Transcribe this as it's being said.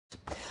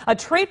A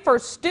treat for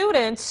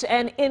students,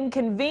 an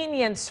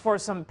inconvenience for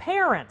some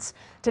parents.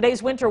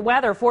 Today's winter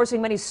weather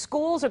forcing many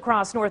schools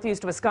across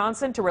northeast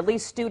Wisconsin to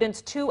release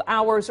students 2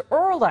 hours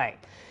early.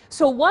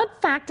 So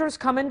what factors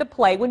come into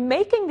play when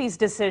making these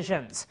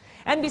decisions?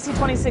 NBC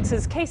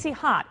 26's Casey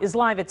Hott is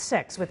live at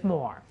 6 with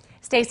more.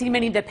 Stacy,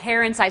 many of the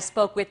parents I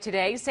spoke with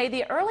today say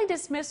the early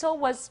dismissal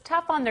was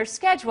tough on their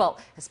schedule,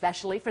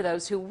 especially for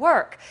those who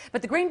work.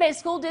 But the Green Bay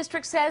School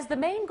District says the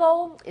main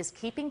goal is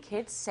keeping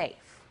kids safe.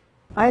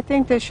 I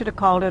think they should have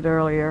called it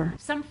earlier.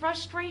 Some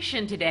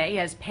frustration today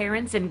as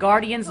parents and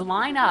guardians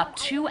line up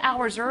 2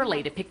 hours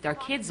early to pick their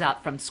kids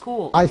up from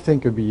school. I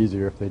think it'd be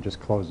easier if they just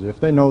closed it.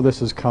 If they know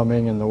this is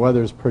coming and the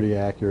weather's pretty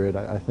accurate,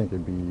 I think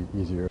it'd be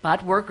easier.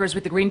 But workers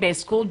with the Green Bay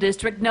School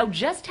District know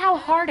just how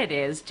hard it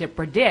is to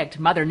predict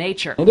Mother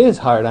Nature. It is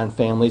hard on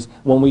families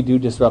when we do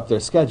disrupt their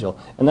schedule,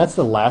 and that's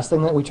the last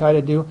thing that we try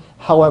to do.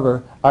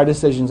 However, our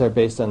decisions are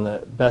based on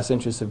the best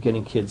interests of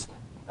getting kids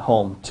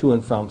home to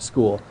and from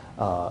school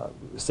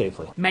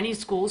safely. Many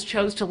schools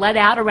chose to let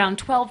out around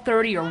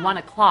 12:30 or 1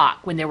 o'clock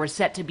when there were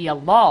set to be a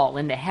lull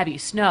in the heavy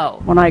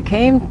snow. When I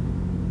came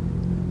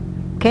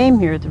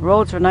here, the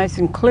roads were nice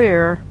and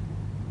clear,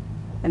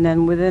 and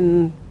then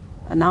within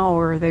an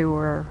hour they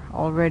were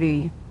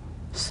already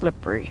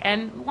slippery.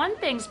 And one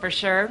thing's for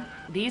sure,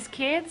 these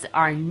kids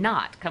are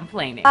not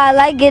complaining. I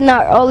like getting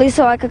out early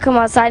so I could come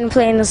outside and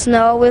play in the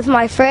snow with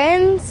my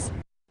friends.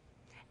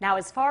 Now,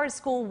 as far as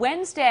school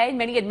Wednesday,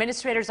 many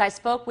administrators I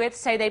spoke with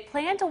say they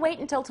plan to wait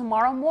until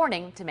tomorrow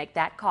morning to make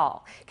that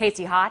call.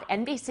 Casey Hott,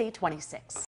 NBC 26.